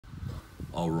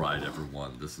All right,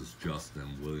 everyone, this is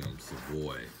Justin William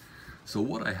Savoy. So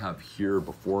what I have here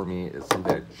before me is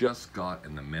something I just got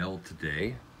in the mail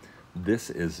today. This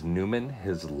is Newman,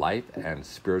 His Life and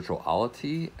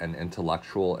Spirituality, an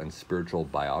intellectual and spiritual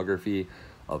biography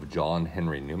of John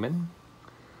Henry Newman.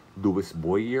 Louis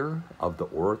Bouyer of the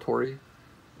Oratory,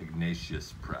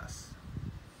 Ignatius Press.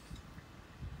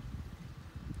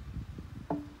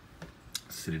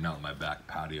 Sitting out in my back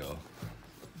patio,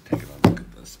 taking a look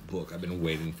at this book. I've been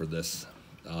waiting for this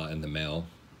in the mail.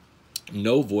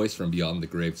 No voice from beyond the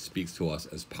grave speaks to us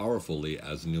as powerfully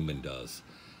as Newman does,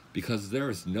 because there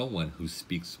is no one who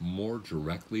speaks more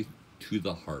directly to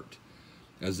the heart,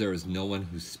 as there is no one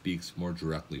who speaks more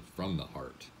directly from the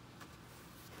heart.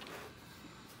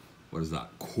 What is that?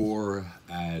 Cor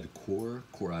ad cor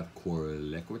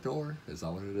lequitur? Is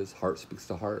that what it is? Heart speaks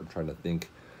to heart. I'm trying to think.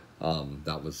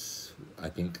 I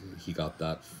think he got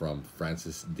that from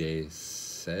Francis de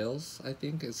Sales, I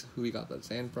think is who he got that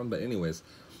saying from. But anyways,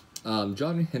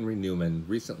 John Henry Newman,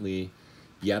 recently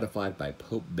beatified by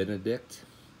Pope Benedict,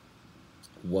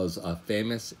 was a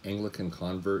famous Anglican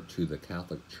convert to the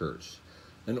Catholic Church,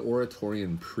 an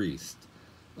Oratorian priest,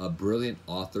 a brilliant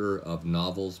author of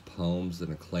novels, poems,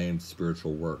 and acclaimed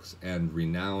spiritual works, and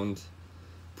renowned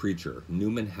preacher.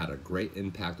 Newman had a great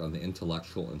impact on the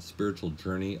intellectual and spiritual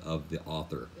journey of the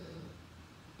author,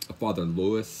 Father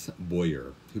Louis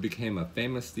Bouyer, who became a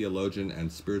famous theologian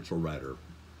and spiritual writer.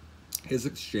 His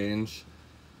exchange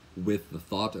with the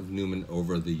thought of Newman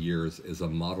over the years is a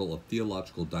model of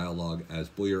theological dialogue as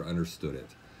Bouyer understood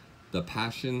it. The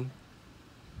passionate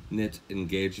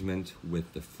engagement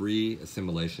with the free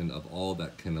assimilation of all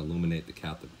that can illuminate the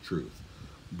Catholic truth.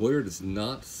 Bouyer does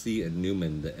not see in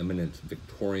Newman the eminent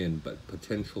Victorian but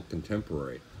potential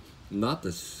contemporary, not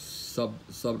the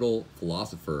subtle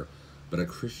philosopher, but a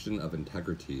Christian of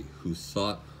integrity who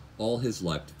sought all his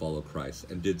life to follow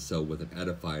Christ and did so with an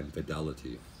edifying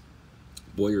fidelity.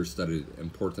 Bouyer studied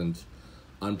important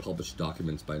unpublished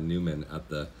documents by Newman at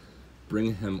the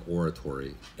Brigham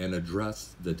Oratory and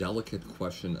addressed the delicate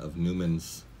question of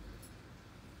Newman's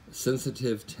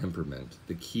sensitive temperament,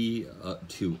 the key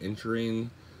to entering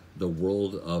the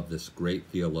world of this great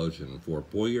theologian. For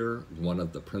Bouyer, one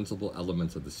of the principal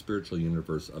elements of the spiritual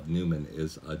universe of Newman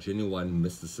is a genuine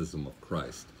mysticism of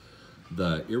Christ,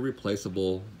 the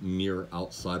irreplaceable mirror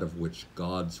outside of which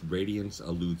God's radiance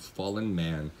eludes fallen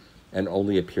man and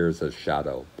only appears as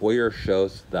shadow. Bouyer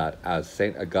shows that as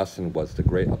St. Augustine was the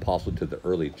great apostle to the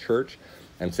early church,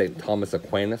 and St. Thomas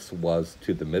Aquinas was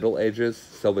to the Middle Ages,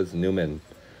 so is Newman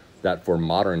that for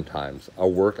modern times, a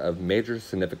work of major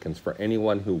significance for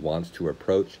anyone who wants to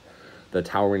approach the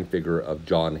towering figure of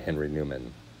John Henry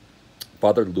Newman.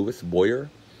 Father Louis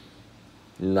Bouyer,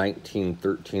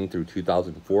 1913 through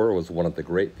 2004, was one of the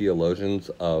great theologians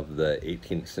of the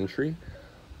 18th century.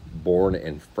 Born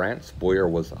in France, Bouyer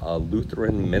was a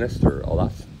Lutheran minister. Oh,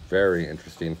 that's very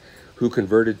interesting. Who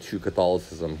converted to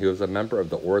Catholicism. He was a member of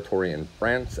the Oratory in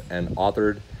France and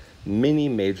authored many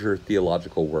major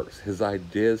theological works. His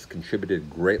ideas contributed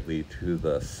greatly to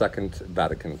the Second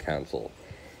Vatican Council.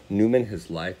 Newman,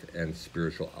 His Life and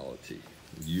Spirituality.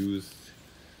 Used,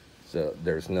 so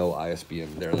there's no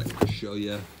ISBN there that I can show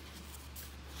you.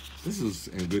 This is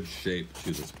in good shape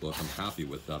to this book. I'm happy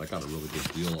with that. I got a really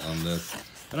good deal on this.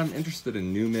 And I'm interested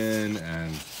in Newman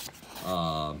and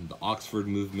the Oxford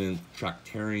movement,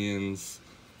 Tractarians.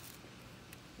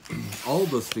 All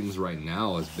of those things right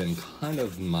now has been kind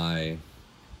of my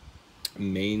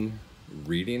main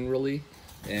reading, really.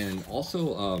 And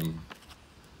also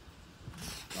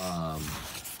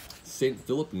St.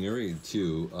 Philip Neri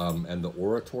too, and the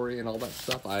Oratory and all that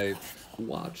stuff. I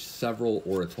watched several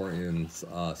Oratorians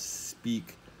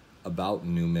speak about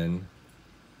Newman.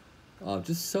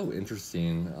 Just so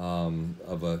interesting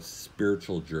of a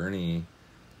spiritual journey.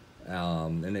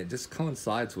 And it just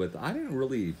coincides with, I didn't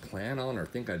really plan on or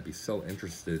think I'd be so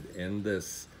interested in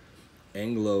this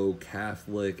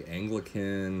Anglo-Catholic,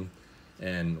 Anglican,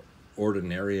 and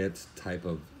ordinariate type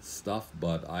of stuff,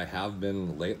 but I have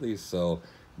been lately, so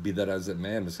be that as it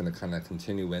may, I'm just going to kind of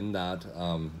continue in that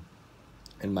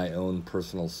in my own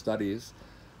personal studies.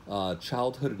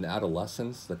 Childhood and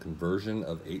Adolescence, the Conversion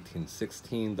of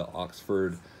 1816, the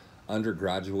Oxford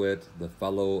Undergraduate, the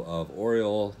Fellow of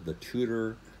Oriel, the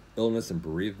Tutor, Illness and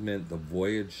Bereavement, the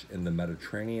Voyage in the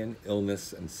Mediterranean,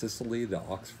 Illness in Sicily, the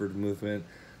Oxford Movement,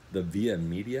 the Via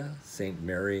Media, St.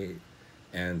 Mary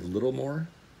and Littlemore,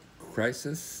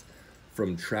 Crisis,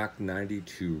 From Track 90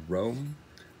 to Rome,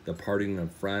 The Parting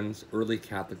of Friends, Early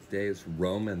Catholic Days,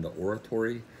 Rome and the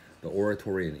Oratory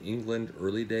in England,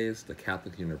 Early Days, the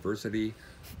Catholic University,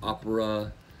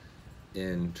 Opera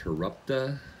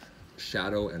Interrupta,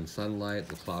 shadow and sunlight,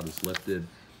 the cloud is lifted.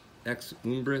 Ex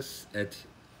umbris et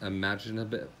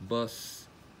imaginibus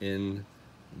in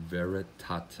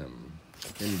veritatem.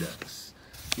 Index.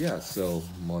 Yeah, so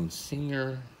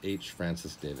Monsignor H.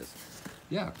 Francis Davis.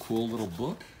 Yeah, cool little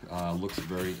book. Looks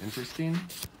very interesting.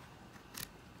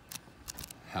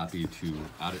 Happy to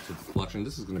add it to the collection.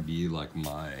 This is going to be like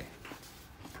my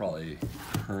probably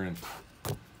current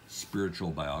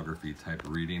spiritual biography type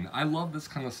reading. I love this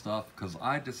kind of stuff because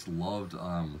I just loved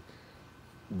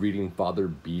reading Father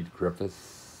Bede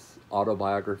Griffith's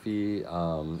autobiography,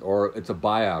 or it's a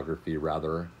biography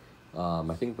rather.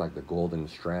 I think like The Golden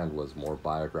Strand was more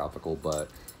biographical, but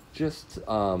just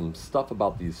stuff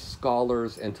about these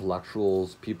scholars,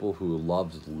 intellectuals, people who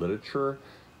loved literature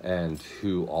and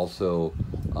who also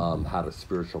had a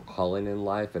spiritual calling in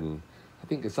life. And I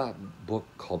think it's that book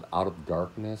called Out of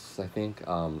Darkness, I think.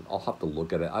 I'll have to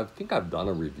look at it. I think I've done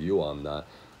a review on that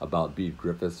about Bede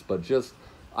Griffiths, but just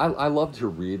I love to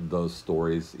read those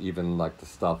stories, even like the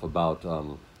stuff about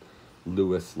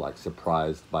Lewis, like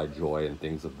Surprised by Joy and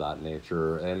things of that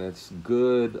nature. And it's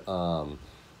good,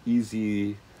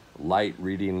 easy, light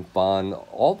reading, fun.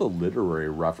 All the literary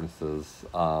references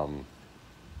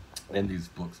in these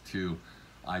books too,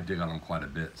 I dig on them quite a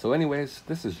bit. So anyways,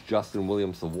 this is Justin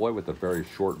William Savoy with a very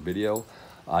short video.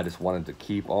 I just wanted to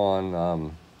keep it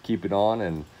on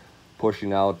and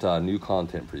pushing out new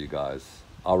content for you guys.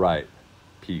 All right,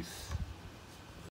 peace.